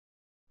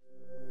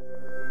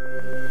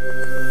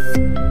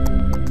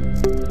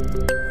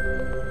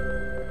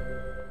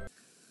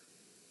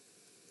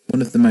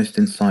most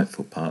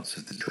insightful parts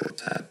of the Draw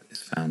tab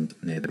is found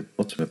near the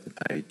bottom of the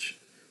page,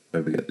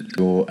 where we get the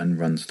draw and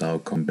run style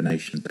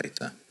combination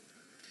data.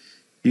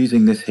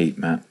 Using this heat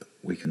map,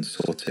 we can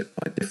sort it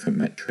by different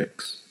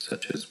metrics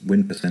such as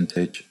win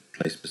percentage,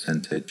 place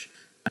percentage,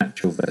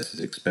 actual versus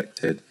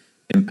expected,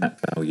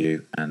 impact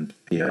value, and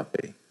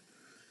PRB.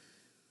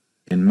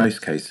 In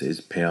most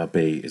cases,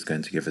 PRB is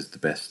going to give us the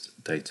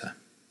best data.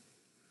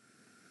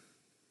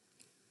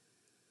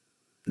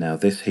 Now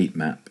this heat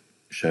map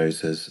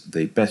shows us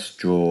the best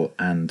draw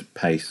and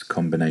pace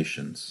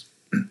combinations.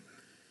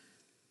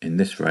 In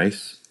this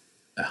race,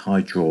 a high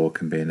draw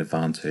can be an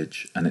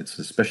advantage, and it's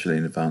especially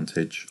an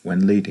advantage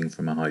when leading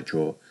from a high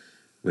draw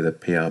with a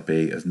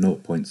PRB of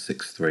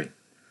 0.63.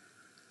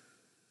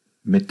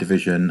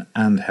 Mid-division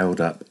and held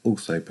up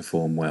also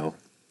perform well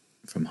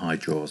from high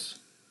draws.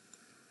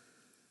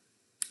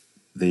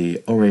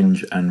 The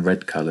orange and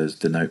red colours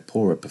denote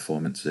poorer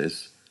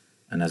performances,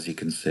 and as you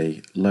can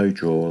see, low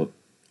draw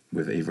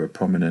with either a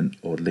prominent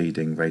or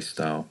leading race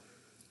style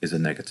is a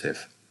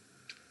negative.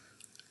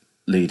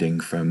 Leading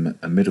from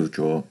a middle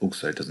draw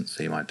also doesn't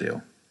seem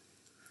ideal.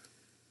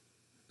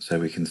 So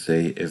we can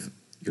see if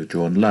you're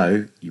drawn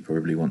low, you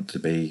probably want to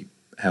be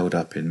held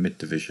up in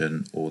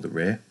mid-division or the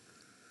rear.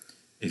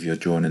 If you're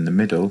drawn in the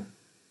middle,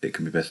 it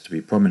can be best to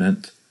be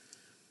prominent,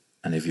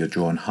 and if you're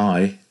drawn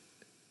high,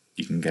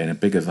 you can gain a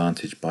big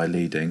advantage by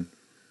leading,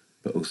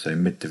 but also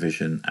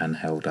mid-division and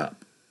held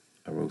up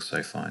are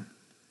also fine.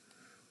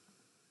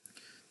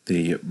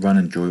 The run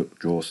and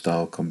draw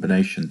style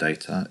combination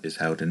data is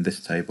held in this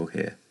table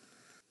here.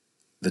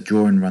 The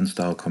draw and run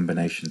style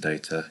combination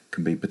data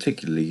can be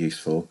particularly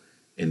useful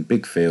in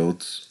big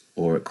fields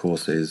or at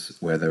courses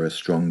where there are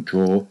strong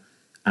draw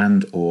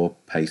and or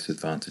pace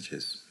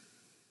advantages.